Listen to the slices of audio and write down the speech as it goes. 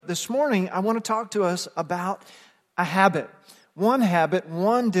this morning I want to talk to us about a habit,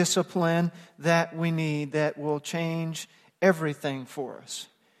 one discipline that we need that will change everything for us.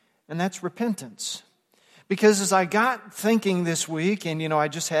 And that's repentance. Because as I got thinking this week, and I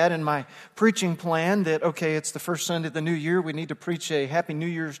just had in my preaching plan that, okay, it's the first Sunday of the new year, we need to preach a Happy New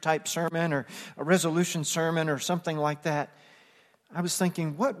Year's type sermon or a resolution sermon or something like that. I was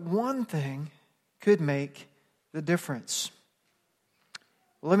thinking, what one thing could make the difference?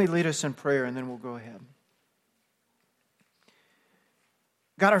 Well, let me lead us in prayer and then we'll go ahead.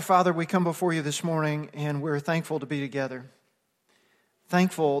 God our Father, we come before you this morning and we're thankful to be together.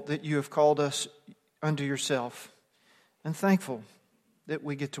 Thankful that you have called us unto yourself, and thankful that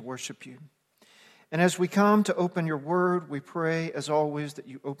we get to worship you. And as we come to open your word, we pray, as always, that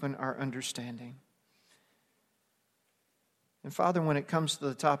you open our understanding. And Father, when it comes to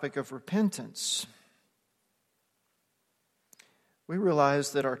the topic of repentance, we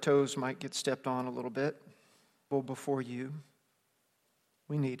realize that our toes might get stepped on a little bit before you.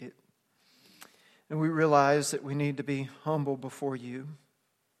 We need it. And we realize that we need to be humble before you.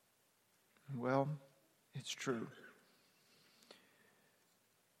 Well, it's true.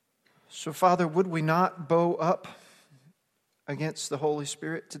 So, Father, would we not bow up against the Holy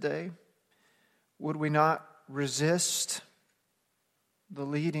Spirit today? Would we not resist the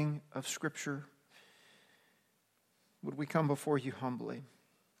leading of Scripture? Would we come before you humbly?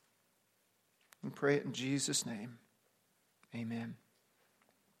 And pray it in Jesus' name. Amen.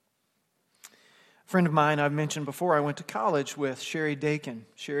 A friend of mine I've mentioned before, I went to college with, Sherry Dakin.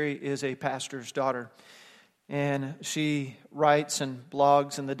 Sherry is a pastor's daughter. And she writes and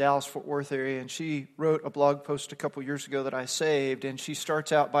blogs in the Dallas-Fort Worth area. And she wrote a blog post a couple years ago that I saved. And she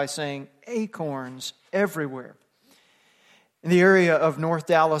starts out by saying, acorns everywhere. And the area of North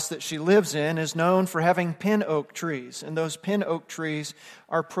Dallas that she lives in is known for having pin oak trees. And those pin oak trees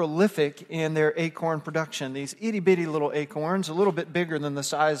are prolific in their acorn production. These itty-bitty little acorns, a little bit bigger than the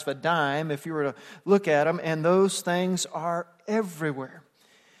size of a dime if you were to look at them. And those things are everywhere.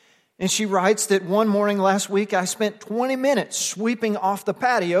 And she writes that one morning last week, I spent 20 minutes sweeping off the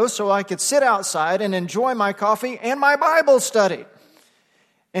patio so I could sit outside and enjoy my coffee and my Bible study.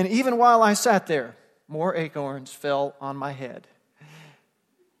 And even while I sat there, more acorns fell on my head.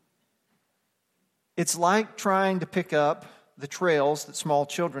 It's like trying to pick up the trails that small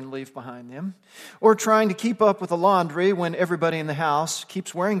children leave behind them, or trying to keep up with the laundry when everybody in the house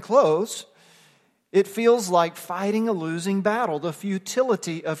keeps wearing clothes. It feels like fighting a losing battle, the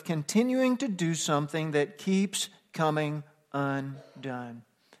futility of continuing to do something that keeps coming undone.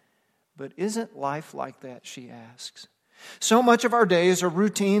 But isn't life like that, she asks? So much of our days are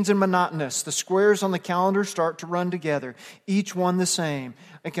routines and monotonous. The squares on the calendar start to run together, each one the same.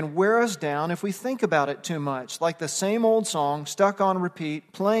 It can wear us down if we think about it too much, like the same old song stuck on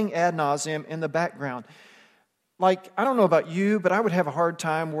repeat, playing ad nauseum in the background. Like, I don't know about you, but I would have a hard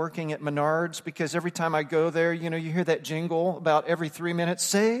time working at Menards because every time I go there, you hear that jingle about every 3 minutes,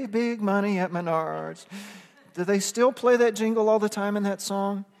 save big money at Menards. Do they still play that jingle all the time in that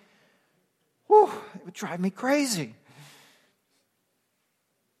song? Whew, it would drive me crazy.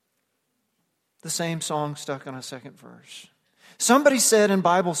 The same song stuck on a second verse. Somebody said in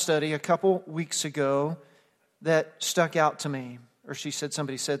Bible study a couple weeks ago that stuck out to me, or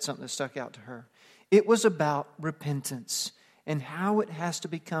somebody said something that stuck out to her. It was about repentance and how it has to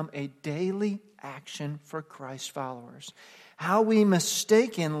become a daily action for Christ followers. How we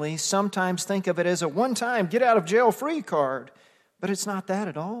mistakenly sometimes think of it as a one-time get-out-of-jail-free card, but it's not that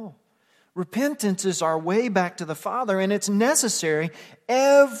at all. Repentance is our way back to the Father, and it's necessary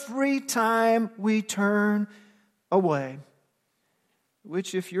every time we turn away,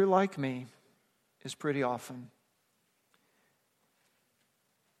 which, if you're like me, is pretty often.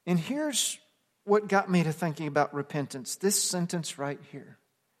 And here's what got me to thinking about repentance, this sentence right here.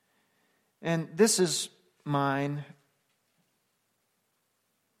 And this is mine,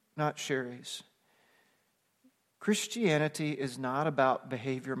 not Sherry's. Christianity is not about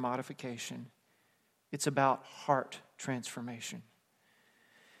behavior modification. It's about heart transformation.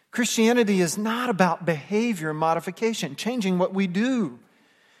 Christianity is not about behavior modification, changing what we do.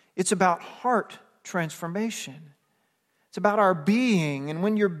 It's about heart transformation. It's about our being, and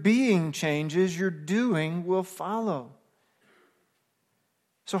when your being changes, your doing will follow.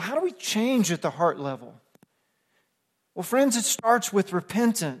 So how do we change at the heart level? Well, friends, it starts with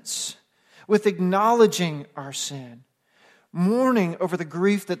repentance, with acknowledging our sin, mourning over the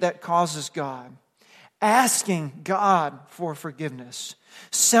grief that causes God, asking God for forgiveness,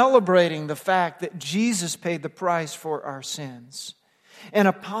 celebrating the fact that Jesus paid the price for our sins, and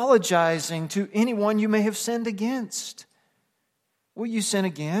apologizing to anyone you may have sinned against. Will you sin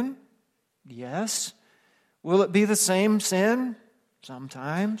again? Yes. Will it be the same sin?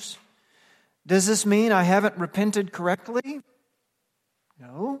 Sometimes. Does this mean I haven't repented correctly?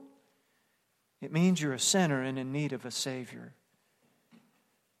 No. It means you're a sinner and in need of a Savior.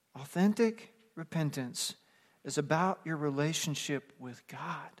 Authentic repentance is about your relationship with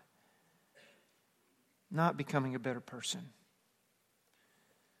God, not becoming a better person.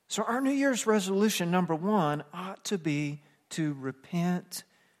 So our New Year's resolution, number one, ought to be to repent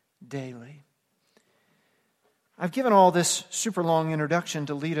daily. I've given all this super long introduction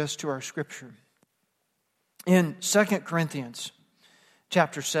to lead us to our scripture. In 2 Corinthians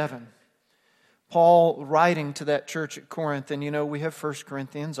chapter 7, Paul writing to that church at Corinth, and we have 1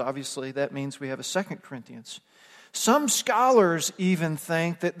 Corinthians, obviously that means we have a 2 Corinthians. Some scholars even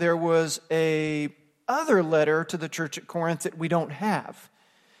think that there was a other letter to the church at Corinth that we don't have.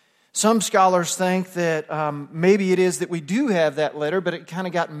 Some scholars think that maybe it is that we do have that letter, but it kind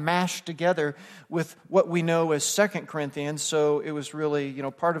of got mashed together with what we know as 2 Corinthians. So it was really,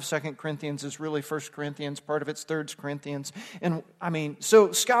 part of 2 Corinthians is really 1 Corinthians, part of it's 3 Corinthians. And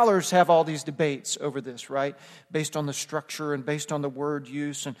so scholars have all these debates over this, right? Based on the structure and based on the word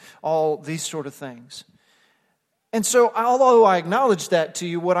use and all these sort of things. And so although I acknowledge that to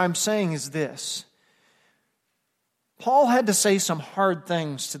you, what I'm saying is this. Paul had to say some hard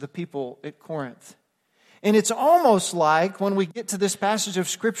things to the people at Corinth. And it's almost like when we get to this passage of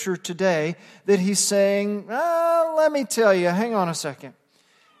Scripture today that he's saying, let me tell you, hang on a second.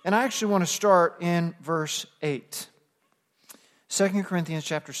 And I actually want to start in verse 8. 2 Corinthians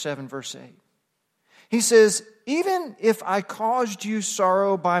chapter 7, verse 8. He says, even if I caused you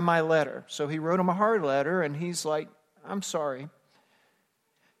sorrow by my letter. So he wrote him a hard letter and he's like, I'm sorry.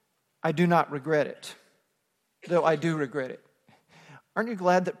 I do not regret it. Though I do regret it. Aren't you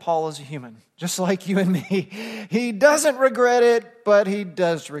glad that Paul is a human, just like you and me? He doesn't regret it, but he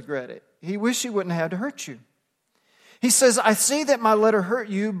does regret it. He wished he wouldn't have to hurt you. He says, I see that my letter hurt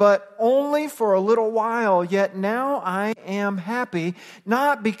you, but only for a little while, yet now I am happy,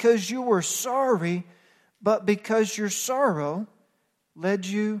 not because you were sorry, but because your sorrow led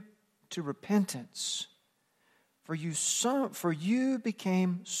you to repentance. For you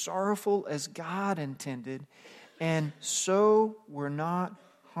became sorrowful as God intended, and so were not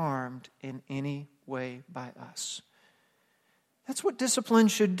harmed in any way by us. That's what discipline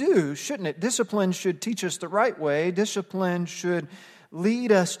should do, shouldn't it? Discipline should teach us the right way. Discipline should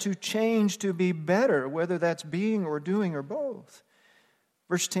lead us to change to be better, whether that's being or doing or both.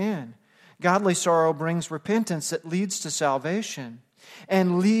 Verse 10, godly sorrow brings repentance that leads to salvation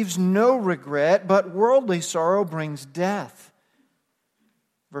and leaves no regret, but worldly sorrow brings death.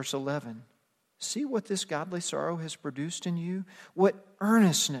 Verse 11, see what this godly sorrow has produced in you? What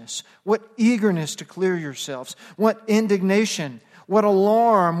earnestness, what eagerness to clear yourselves, what indignation, what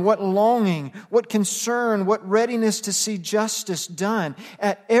alarm, what longing, what concern, what readiness to see justice done.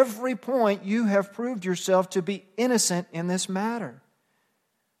 At every point you have proved yourself to be innocent in this matter.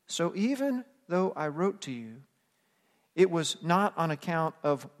 So even though I wrote to you, it was not on account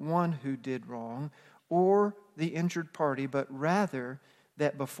of one who did wrong or the injured party, but rather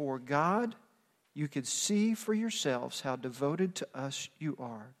that before God you could see for yourselves how devoted to us you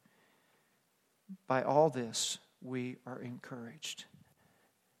are. By all this, we are encouraged.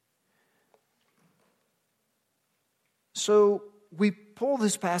 So we pull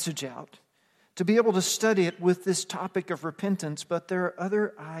this passage out to be able to study it with this topic of repentance, but there are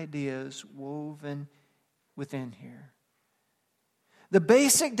other ideas woven within here. The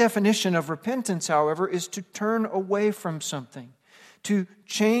basic definition of repentance, however, is to turn away from something, to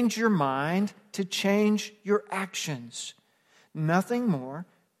change your mind, to change your actions. Nothing more,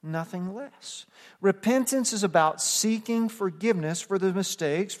 nothing less. Repentance is about seeking forgiveness for the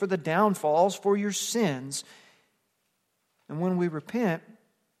mistakes, for the downfalls, for your sins. And when we repent,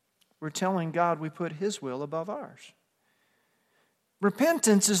 we're telling God we put His will above ours.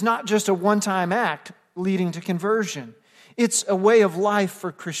 Repentance is not just a one-time act leading to conversion. It's a way of life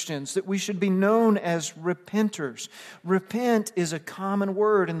for Christians that we should be known as repenters. Repent is a common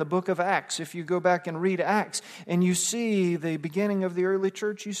word in the book of Acts. If you go back and read Acts and you see the beginning of the early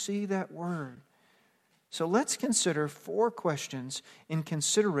church, you see that word. So let's consider 4 questions in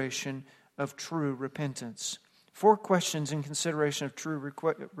consideration of true repentance. 4 questions in consideration of true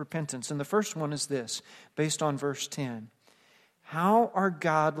repentance. And the first one is this, based on verse 10. How are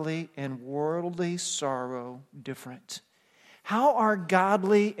godly and worldly sorrow different? How are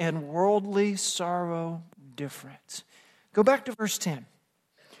godly and worldly sorrow different? Go back to verse 10.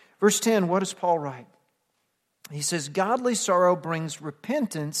 Verse 10, what does Paul write? He says, godly sorrow brings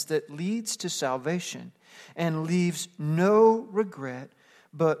repentance that leads to salvation and leaves no regret,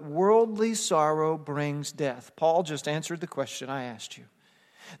 but worldly sorrow brings death. Paul just answered the question I asked you.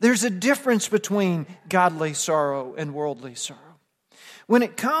 There's a difference between godly sorrow and worldly sorrow. When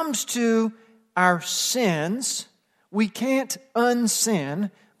it comes to our sins, we can't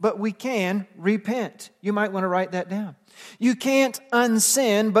unsin, but we can repent. You might want to write that down. You can't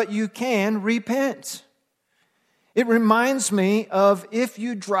unsin, but you can repent. It reminds me of if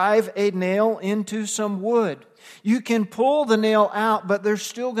you drive a nail into some wood. You can pull the nail out, but there's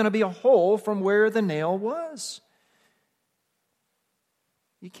still going to be a hole from where the nail was.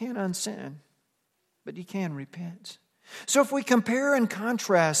 You can't unsin, but you can repent. So if we compare and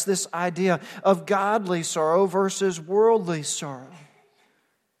contrast this idea of godly sorrow versus worldly sorrow,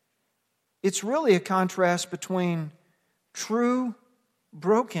 it's really a contrast between true,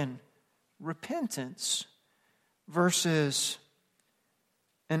 broken repentance versus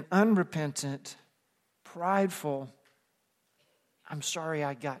an unrepentant, prideful, I'm sorry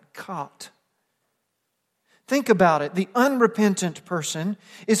I got caught. Think about it. The unrepentant person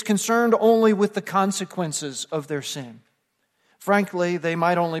is concerned only with the consequences of their sin. Frankly, they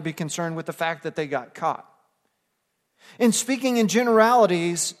might only be concerned with the fact that they got caught. And speaking in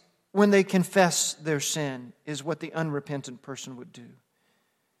generalities, when they confess their sin is what the unrepentant person would do.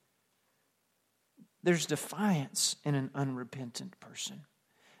 There's defiance in an unrepentant person.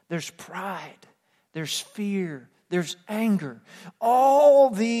 There's pride. There's fear. There's anger. All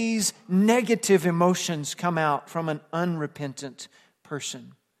these negative emotions come out from an unrepentant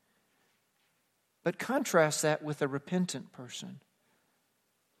person. But contrast that with a repentant person,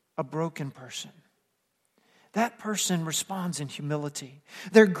 a broken person. That person responds in humility.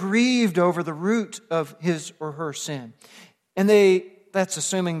 They're grieved over the root of his or her sin. And that's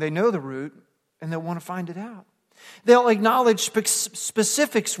assuming they know the root and they'll want to find it out. They'll acknowledge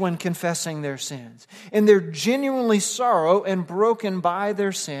specifics when confessing their sins. And they're genuinely sorrow and broken by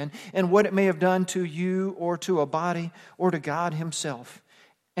their sin and what it may have done to you or to a body or to God Himself.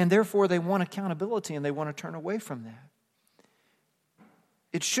 And therefore they want accountability and they want to turn away from that.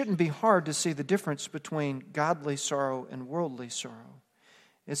 It shouldn't be hard to see the difference between godly sorrow and worldly sorrow.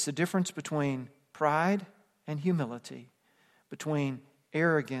 It's the difference between pride and humility, between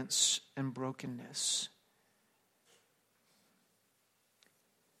arrogance and brokenness.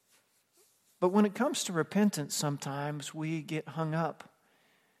 But when it comes to repentance, sometimes we get hung up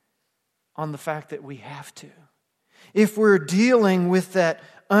on the fact that we have to. If we're dealing with that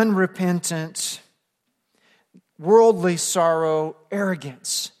unrepentant, worldly sorrow,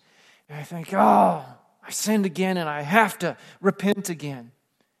 arrogance, and I think, I sinned again and I have to repent again.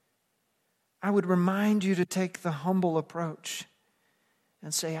 I would remind you to take the humble approach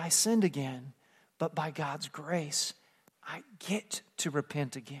and say, I sinned again, but by God's grace, I get to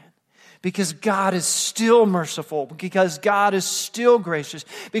repent again. Because God is still merciful, because God is still gracious,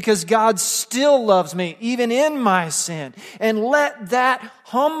 because God still loves me, even in my sin. And let that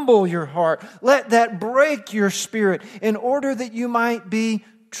humble your heart. Let that break your spirit in order that you might be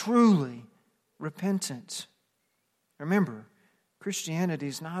truly repentant. Remember, Christianity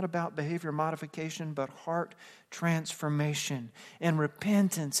is not about behavior modification, but heart transformation. And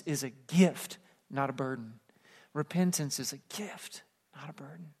repentance is a gift, not a burden. Repentance is a gift, not a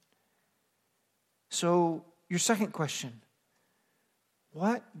burden. So, your second question,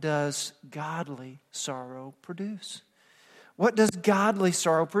 what does godly sorrow produce? What does godly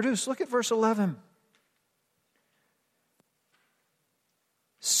sorrow produce? Look at verse 11.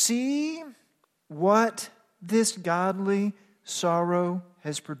 See what this godly sorrow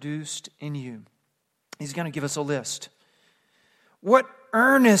has produced in you. He's going to give us a list. What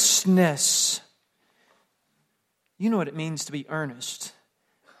earnestness. You know what it means to be earnest.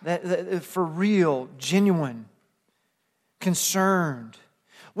 That for real, genuine, concerned.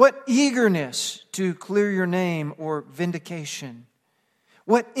 What eagerness to clear your name or vindication.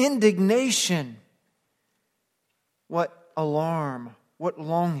 What indignation. What alarm. What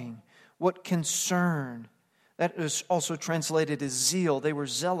longing. What concern. That is also translated as zeal. They were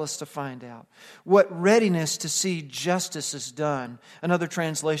zealous to find out. What readiness to see justice is done. Another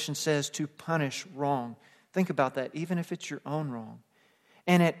translation says to punish wrong. Think about that, even if it's your own wrong.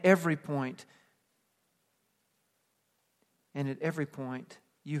 And at every point,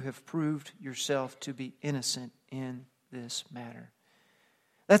 you have proved yourself to be innocent in this matter.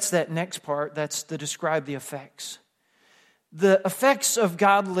 That's that next part. That's to describe the effects. The effects of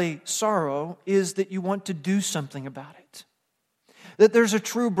godly sorrow is that you want to do something about it. That there's a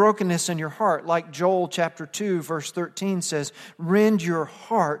true brokenness in your heart, like Joel chapter 2, verse 13 says, "Rend your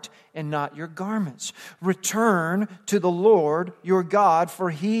heart and not your garments. Return to the Lord your God, for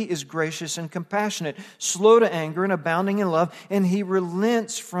He is gracious and compassionate, slow to anger and abounding in love, and He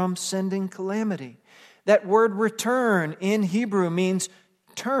relents from sending calamity." That word return in Hebrew means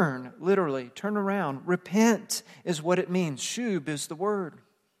turn, literally, turn around. Repent is what it means. Shub is the word.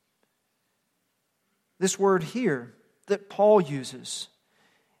 This word here that Paul uses,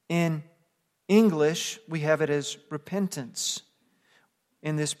 in English, we have it as repentance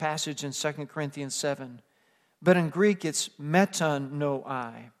in this passage in 2 Corinthians 7. But in Greek, it's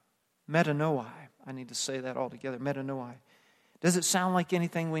metanoai. Metanoai. I need to say that all together. Metanoai. Does it sound like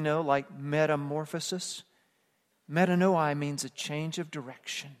anything we know, like metamorphosis? Metanoai means a change of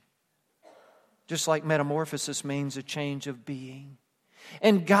direction. Just like metamorphosis means a change of being.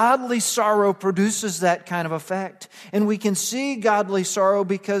 And godly sorrow produces that kind of effect. And we can see godly sorrow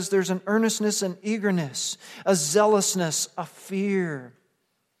because there's an earnestness and eagerness, a zealousness, a fear.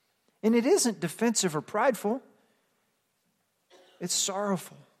 And it isn't defensive or prideful. It's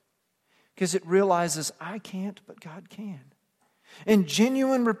sorrowful because it realizes I can't, but God can. And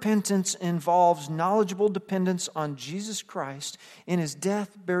genuine repentance involves knowledgeable dependence on Jesus Christ in His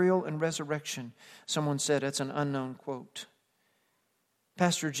death, burial, and resurrection. Someone said it's an unknown quote.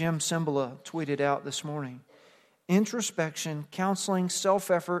 Pastor Jim Cymbala tweeted out this morning, "Introspection, counseling,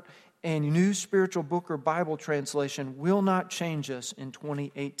 self-effort, and new spiritual book or Bible translation will not change us in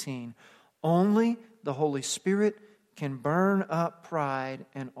 2018. Only the Holy Spirit can burn up pride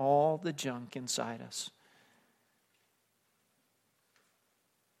and all the junk inside us."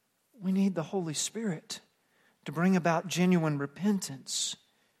 We need the Holy Spirit to bring about genuine repentance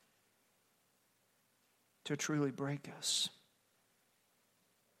to truly break us.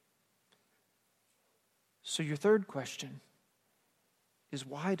 So your third question is,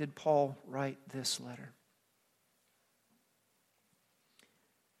 why did Paul write this letter?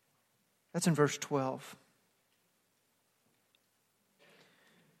 That's in verse 12.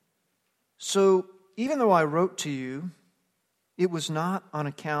 "So even though I wrote to you, it was not on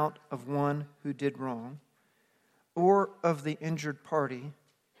account of one who did wrong or of the injured party,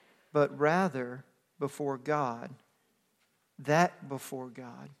 but rather before God, that before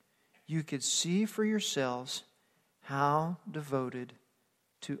God you could see for yourselves how devoted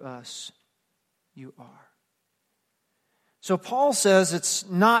to us you are." So Paul says it's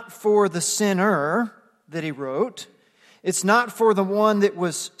not for the sinner that he wrote. It's not for the one that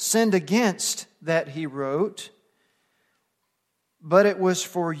was sinned against that he wrote. But it was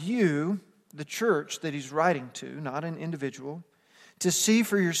for you, the church that he's writing to, not an individual, to see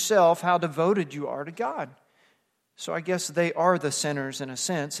for yourself how devoted you are to God. So I guess they are the sinners in a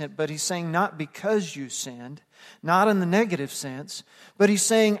sense, but he's saying not because you sinned, not in the negative sense, but he's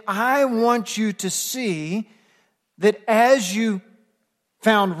saying, I want you to see that as you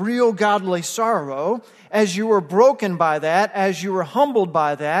found real godly sorrow, as you were broken by that, as you were humbled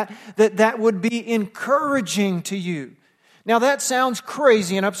by that, that would be encouraging to you. Now that sounds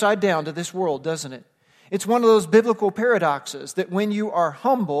crazy and upside down to this world, doesn't it? It's one of those biblical paradoxes that when you are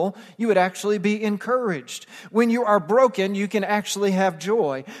humble, you would actually be encouraged. When you are broken, you can actually have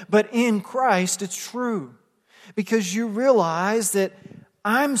joy. But in Christ, it's true. Because you realize that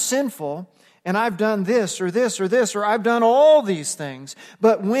I'm sinful and I've done this or this or this, or I've done all these things.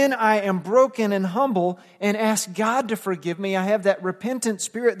 But when I am broken and humble and ask God to forgive me, I have that repentant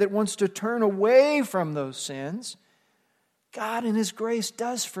spirit that wants to turn away from those sins. God in His grace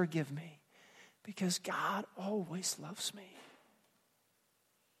does forgive me because God always loves me.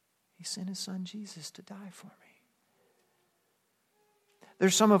 He sent His Son Jesus to die for me.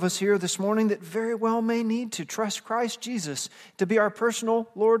 There's some of us here this morning that very well may need to trust Christ Jesus to be our personal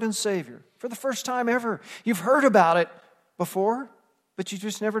Lord and Savior for the first time ever. You've heard about it before, but you've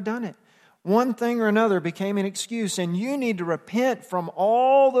just never done it. One thing or another became an excuse, and you need to repent from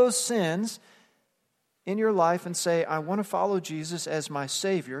all those sins in your life and say, I want to follow Jesus as my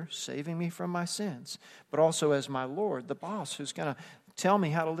Savior, saving me from my sins, but also as my Lord, the boss who's going to tell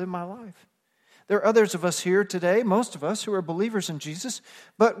me how to live my life. There are others of us here today, most of us who are believers in Jesus,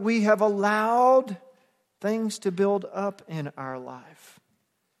 but we have allowed things to build up in our life.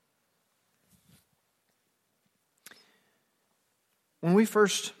 When we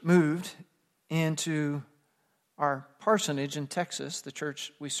first moved into our parsonage in Texas, the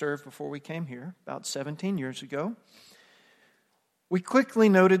church we served before we came here, about 17 years ago, we quickly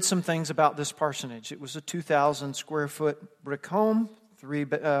noted some things about this parsonage. It was a 2,000 square foot brick home,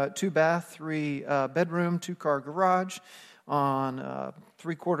 2 bath, 3 bedroom, 2 car garage on a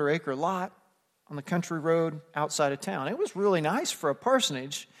 3/4 acre lot on the country road outside of town. It was really nice for a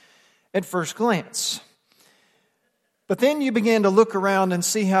parsonage at first glance. But then you began to look around and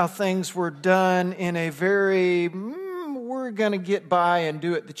see how things were done in a very, we're going to get by and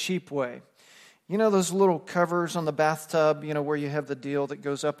do it the cheap way. You know those little covers on the bathtub, where you have the deal that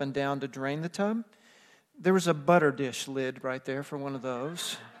goes up and down to drain the tub? There was a butter dish lid right there for one of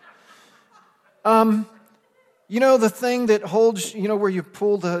those. The thing that holds, where you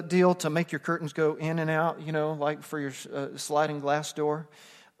pull the deal to make your curtains go in and out, like for your sliding glass door.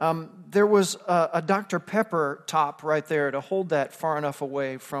 There was a Dr. Pepper top right there to hold that far enough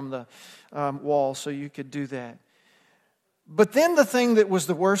away from the wall so you could do that. But then the thing that was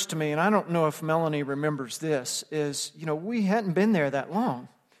the worst to me, and I don't know if Melanie remembers this, is, we hadn't been there that long.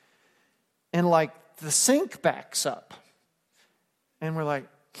 And like the sink backs up. And we're like,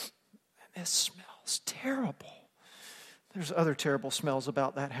 this smells terrible. There's other terrible smells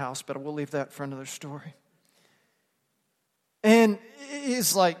about that house, but we'll leave that for another story. And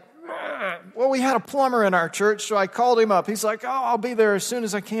he's like, well, we had a plumber in our church, so I called him up. He's like, I'll be there as soon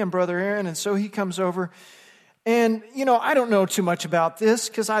as I can, Brother Aaron. And so he comes over. And, I don't know too much about this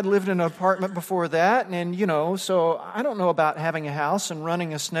because I'd lived in an apartment before that. And, so I don't know about having a house and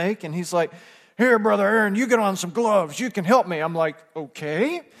running a snake. And he's like, here, Brother Aaron, you get on some gloves. You can help me. I'm like,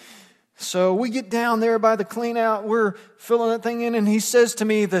 okay. So we get down there by the clean out. We're filling that thing in. And he says to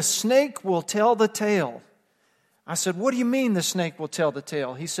me, the snake will tell the tale. I said, what do you mean the snake will tell the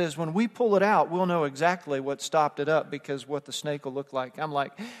tale? He says, when we pull it out, we'll know exactly what stopped it up because what the snake will look like. I'm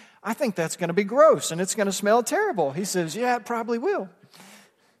like, I think that's going to be gross and it's going to smell terrible. He says, yeah, it probably will.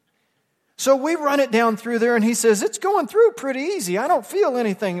 So we run it down through there and he says, it's going through pretty easy. I don't feel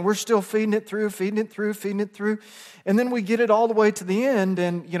anything. And we're still feeding it through. And then we get it all the way to the end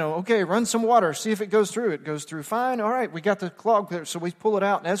and, okay, run some water, see if it goes through. It goes through fine. All right, we got the clog there. So we pull it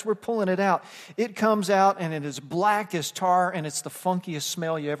out. And as we're pulling it out, it comes out and it is black as tar and it's the funkiest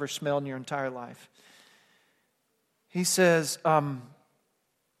smell you ever smelled in your entire life. He says,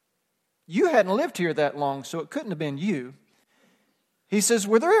 you hadn't lived here that long, so it couldn't have been you. He says,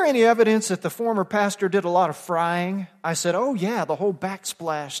 were there any evidence that the former pastor did a lot of frying? I said, oh yeah, the whole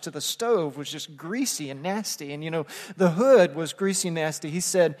backsplash to the stove was just greasy and nasty. And the hood was greasy and nasty. He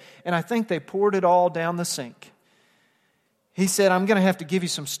said, and I think they poured it all down the sink. He said, I'm going to have to give you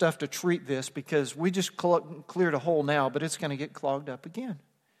some stuff to treat this because we just cleared a hole now, but it's going to get clogged up again.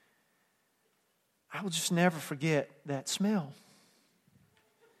 I will just never forget that smell.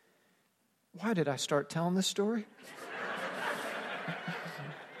 Why did I start telling this story?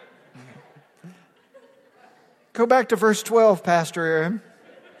 Go back to verse 12, Pastor Aaron.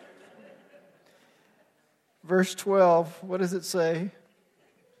 Verse 12, what does it say?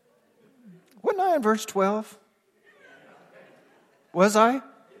 Wasn't I in verse 12? Was I?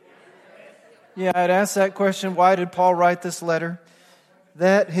 Yeah, I'd asked that question, why did Paul write this letter?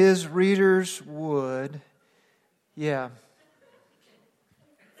 That his readers would. Yeah.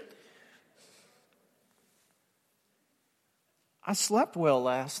 I slept well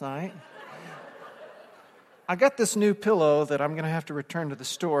last night. I got this new pillow that I'm going to have to return to the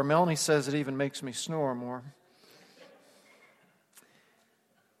store. Melanie says it even makes me snore more.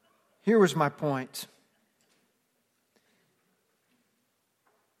 Here was my point.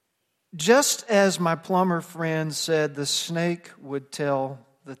 Just as my plumber friend said the snake would tell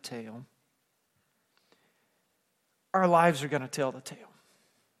the tale, our lives are going to tell the tale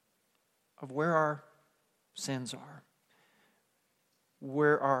of where our sins are,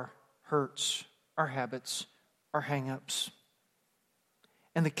 where our hurts, our habits, our hang-ups,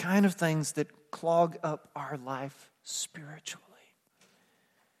 and the kind of things that clog up our life spiritually.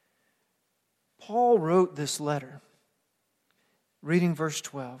 Paul wrote this letter, reading verse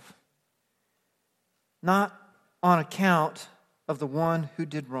 12, not on account of the one who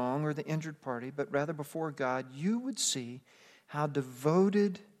did wrong or the injured party, but rather before God, you would see how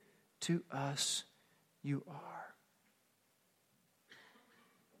devoted to us you are.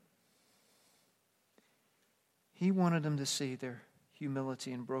 He wanted them to see their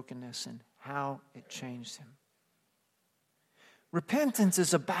humility and brokenness and how it changed him. Repentance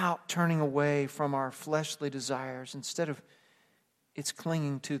is about turning away from our fleshly desires instead of its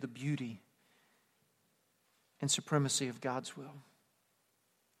clinging to the beauty and supremacy of God's will.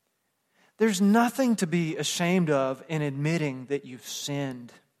 There's nothing to be ashamed of in admitting that you've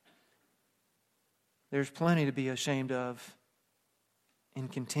sinned. There's plenty to be ashamed of in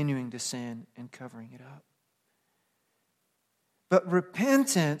continuing to sin and covering it up. But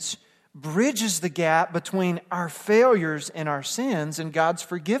repentance bridges the gap between our failures and our sins and God's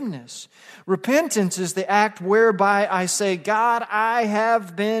forgiveness. Repentance is the act whereby I say, God, I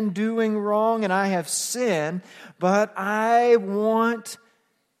have been doing wrong and I have sinned, but I want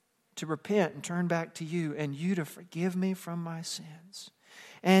to repent and turn back to you and you to forgive me from my sins.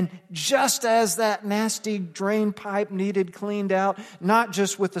 And just as that nasty drain pipe needed cleaned out, not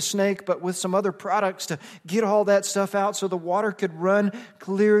just with the snake, but with some other products to get all that stuff out so the water could run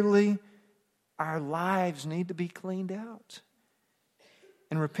clearly, our lives need to be cleaned out.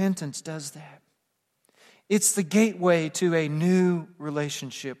 And repentance does that. It's the gateway to a new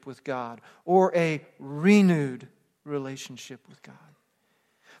relationship with God or a renewed relationship with God.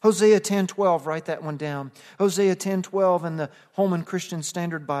 Hosea 10:12, write that one down. Hosea 10:12 in the Holman Christian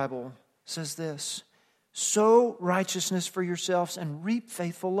Standard Bible says this: sow righteousness for yourselves and reap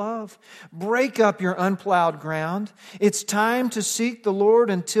faithful love. Break up your unplowed ground. It's time to seek the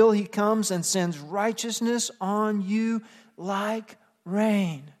Lord until He comes and sends righteousness on you like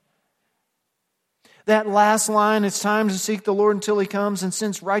rain. That last line, it's time to seek the Lord until He comes and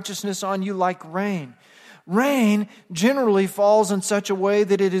sends righteousness on you like rain. Rain generally falls in such a way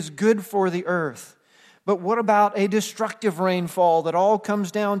that it is good for the earth. But what about a destructive rainfall that all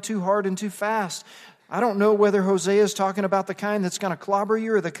comes down too hard and too fast? I don't know whether Hosea is talking about the kind that's going to clobber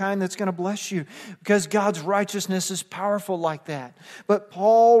you or the kind that's going to bless you, because God's righteousness is powerful like that. But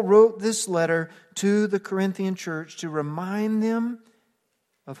Paul wrote this letter to the Corinthian church to remind them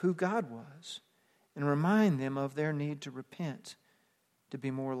of who God was and remind them of their need to repent, to be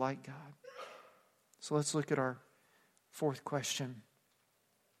more like God. So let's look at our fourth question.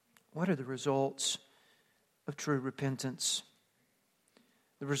 What are the results of true repentance?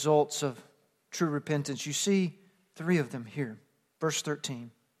 The results of true repentance. You see 3 of them here. Verse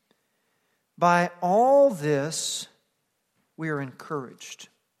 13. By all this, we are encouraged.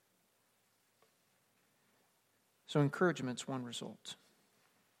 So encouragement's one result.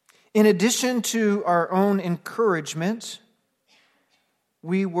 In addition to our own encouragement,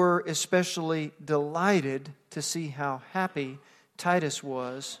 we were especially delighted to see how happy Titus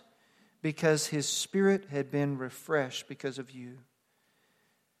was because his spirit had been refreshed because of you.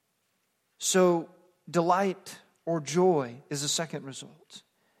 So delight or joy is a second result.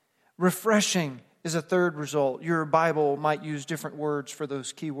 Refreshing is a third result. Your Bible might use different words for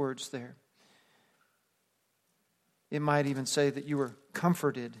those key words there. It might even say that you were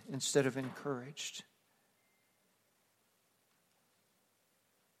comforted instead of encouraged.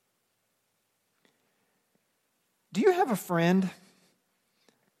 Do you have a friend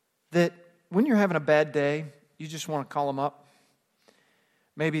that when you're having a bad day, you just want to call them up?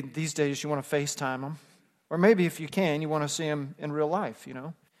 Maybe these days you want to FaceTime them. Or maybe if you can, you want to see them in real life, you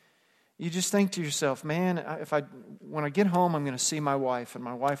know. You just think to yourself, man, when I get home, I'm going to see my wife, and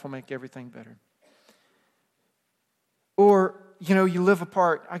my wife will make everything better. Or, you know, you live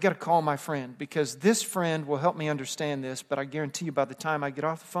apart. I got to call my friend because this friend will help me understand this, but I guarantee you by the time I get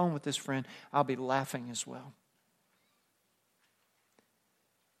off the phone with this friend, I'll be laughing as well.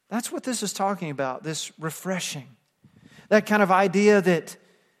 That's what this is talking about, this refreshing. That kind of idea that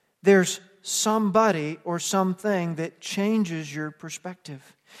there's somebody or something that changes your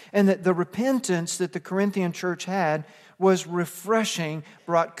perspective. And that the repentance that the Corinthian church had was refreshing,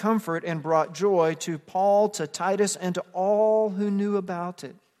 brought comfort and brought joy to Paul, to Titus, and to all who knew about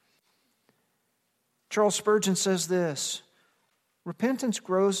it. Charles Spurgeon says this: repentance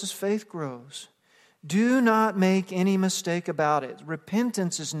grows as faith grows. Do not make any mistake about it.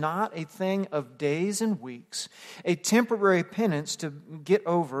 Repentance is not a thing of days and weeks, a temporary penance to get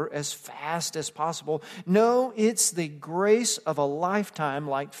over as fast as possible. No, it's the grace of a lifetime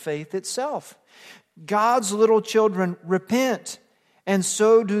like faith itself. God's little children repent, and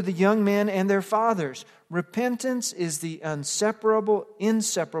so do the young men and their fathers. Repentance is the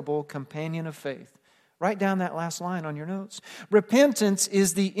inseparable companion of faith. Write down that last line on your notes. Repentance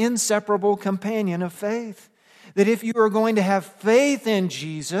is the inseparable companion of faith. That if you are going to have faith in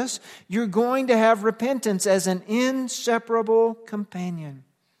Jesus, you're going to have repentance as an inseparable companion.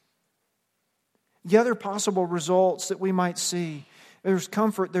 The other possible results that we might see, there's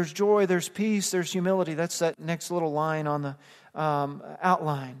comfort, there's joy, there's peace, there's humility. That's that next little line on the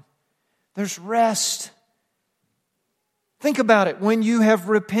outline. There's rest. Think about it. When you have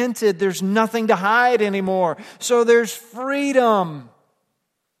repented, there's nothing to hide anymore. So there's freedom.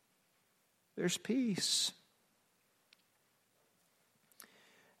 There's peace.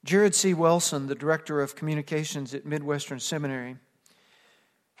 Jared C. Wilson, the director of communications at Midwestern Seminary,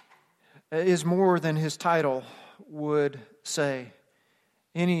 is more than his title would say.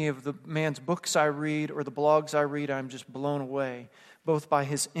 Any of the man's books I read or the blogs I read, I'm just blown away both by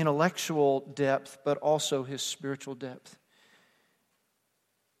his intellectual depth, but also his spiritual depth.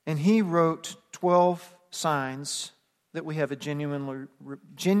 And he wrote 12 signs that we have a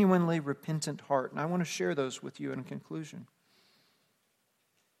genuinely repentant heart. And I want to share those with you in conclusion.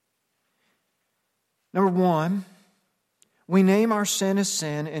 Number 1, we name our sin as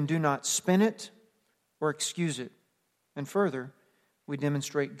sin and do not spin it or excuse it. And further, we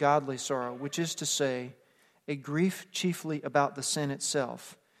demonstrate godly sorrow, which is to say, a grief chiefly about the sin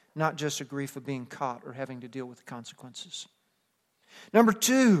itself, not just a grief of being caught or having to deal with the consequences. Number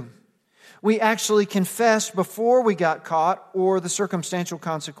 2, we actually confessed before we got caught or the circumstantial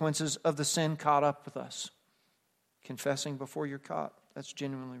consequences of the sin caught up with us. Confessing before you're caught, that's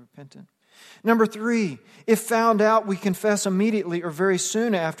genuinely repentant. Number 3, if found out, we confess immediately or very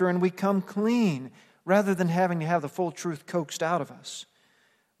soon after and we come clean rather than having to have the full truth coaxed out of us.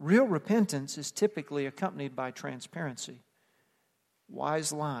 Real repentance is typically accompanied by transparency.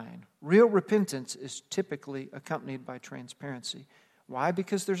 Wise line. Real repentance is typically accompanied by transparency. Why?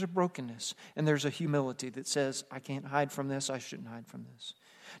 Because there's a brokenness and there's a humility that says, I can't hide from this, I shouldn't hide from this.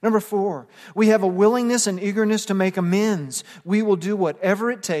 Number 4, we have a willingness and eagerness to make amends. We will do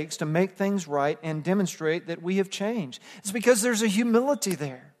whatever it takes to make things right and demonstrate that we have changed. It's because there's a humility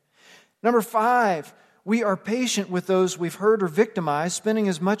there. Number 5, we are patient with those we've hurt or victimized, spending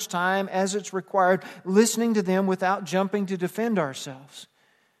as much time as it's required listening to them without jumping to defend ourselves.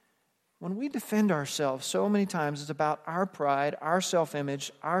 When we defend ourselves, so many times it's about our pride, our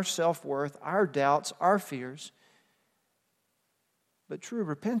self-image, our self-worth, our doubts, our fears. But true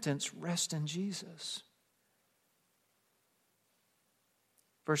repentance rests in Jesus.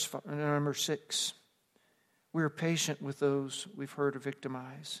 Number 6, we are patient with those we've hurt or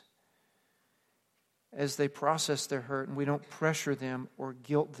victimized as they process their hurt, and we don't pressure them or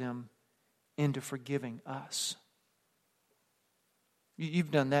guilt them into forgiving us.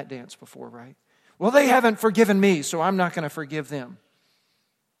 You've done that dance before, right? Well, they haven't forgiven me, so I'm not going to forgive them.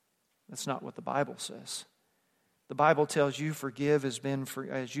 That's not what the Bible says. The Bible tells you forgive as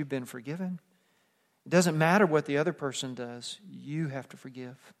you've been forgiven. It doesn't matter what the other person does. You have to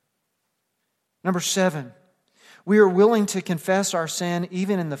forgive. Number 7, we are willing to confess our sin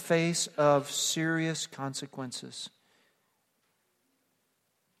even in the face of serious consequences,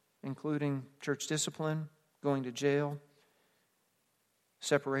 including church discipline, going to jail,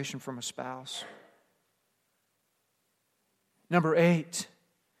 separation from a spouse. Number 8,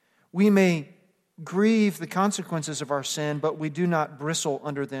 we may grieve the consequences of our sin, but we do not bristle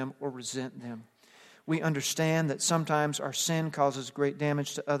under them or resent them. We understand that sometimes our sin causes great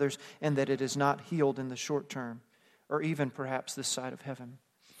damage to others and that it is not healed in the short term, or even perhaps this side of heaven.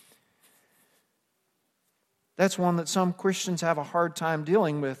 That's one that some Christians have a hard time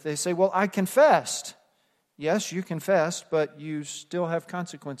dealing with. They say, well, I confessed. Yes, you confessed, but you still have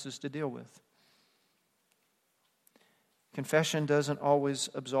consequences to deal with. Confession doesn't always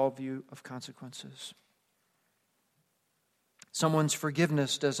absolve you of consequences. Someone's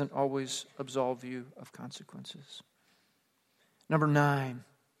forgiveness doesn't always absolve you of consequences. Number 9,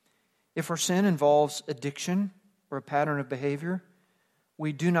 if our sin involves addiction or a pattern of behavior,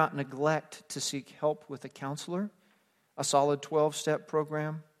 we do not neglect to seek help with a counselor, a solid 12-step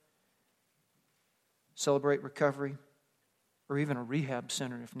program, Celebrate Recovery, or even a rehab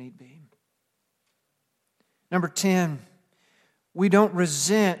center if need be. Number 10, we don't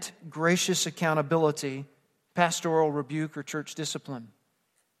resent gracious accountability, pastoral rebuke, or church discipline.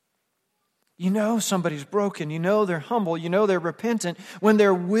 You know somebody's broken. You know they're humble. You know they're repentant when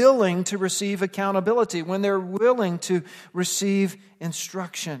they're willing to receive accountability, when they're willing to receive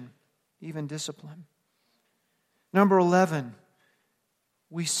instruction, even discipline. Number 11,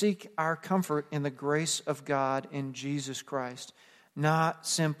 we seek our comfort in the grace of God in Jesus Christ, not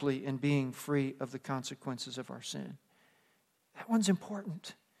simply in being free of the consequences of our sin. That one's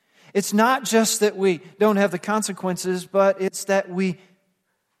important. It's not just that we don't have the consequences, but it's that we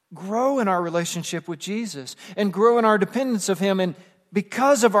grow in our relationship with Jesus and grow in our dependence of Him. And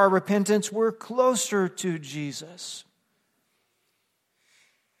because of our repentance, we're closer to Jesus.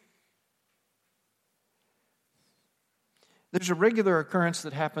 There's a regular occurrence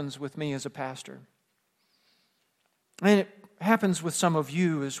that happens with me as a pastor. And it happens with some of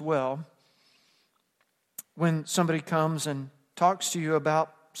you as well. When somebody comes and talks to you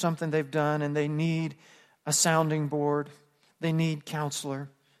about something they've done and they need a sounding board, they need counselor,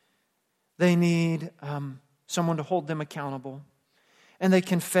 they need someone to hold them accountable, and they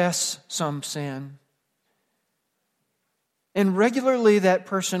confess some sin. And regularly that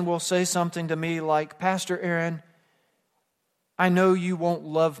person will say something to me like, Pastor Aaron, I know you won't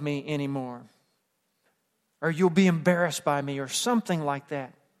love me anymore. or you'll be embarrassed by me, or something like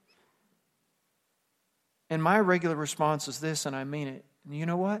that. And my regular response is this, and I mean it. And you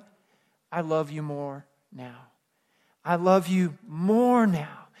know what? I love you more now. I love you more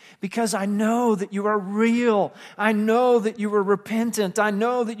now because I know that you are real. I know that you are repentant. I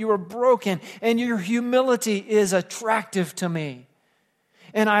know that you are broken, and your humility is attractive to me.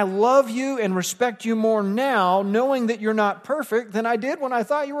 And I love you and respect you more now, knowing that you're not perfect, than I did when I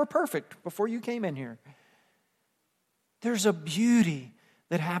thought you were perfect before you came in here. There's a beauty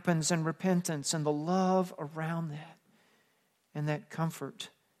that happens in repentance and the love around that and that comfort,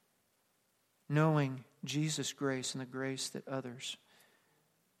 knowing Jesus' grace and the grace that others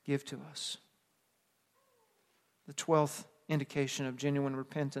give to us. The 12th indication of genuine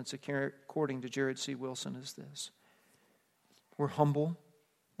repentance, according to Jared C. Wilson, is this: we're humble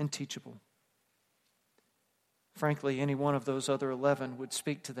and teachable. Frankly, any one of those other 11 would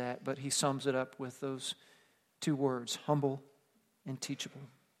speak to that, but he sums it up with those two words: humble and teachable.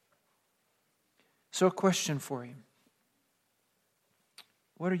 So a question for you.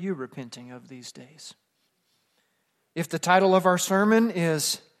 What are you repenting of these days? If the title of our sermon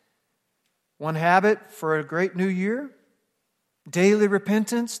is One Habit for a Great New Year, Daily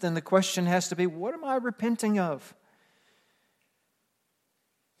Repentance, then the question has to be, what am I repenting of?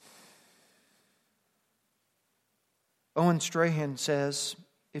 Owen Strahan says,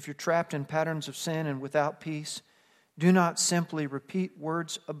 if you're trapped in patterns of sin and without peace, do not simply repeat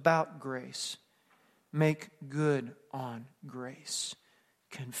words about grace. Make good on grace.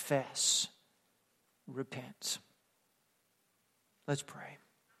 Confess. Repent. Let's pray.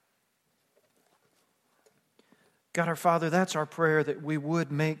 God our Father, that's our prayer, that we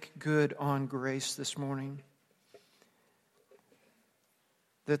would make good on grace this morning.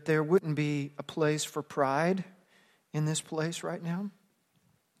 That there wouldn't be a place for pride in this place right now.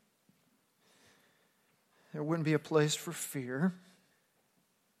 There wouldn't be a place for fear,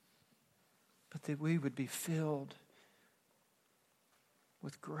 but that we would be filled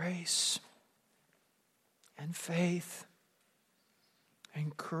with grace and faith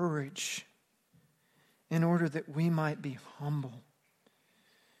and courage in order that we might be humble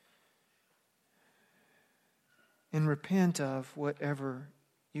and repent of whatever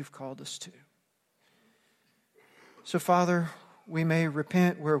you've called us to. So, Father, we may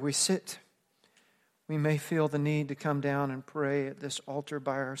repent where we sit. We may feel the need to come down and pray at this altar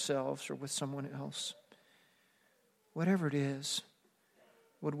by ourselves or with someone else. Whatever it is,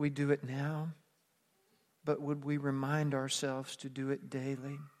 would we do it now? But would we remind ourselves to do it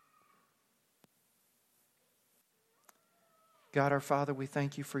daily? God our Father, we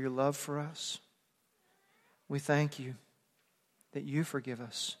thank you for your love for us. We thank you that you forgive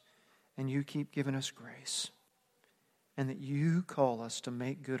us and you keep giving us grace, and that you call us to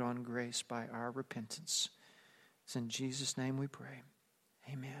make good on grace by our repentance. It's in Jesus' name we pray.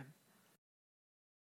 Amen.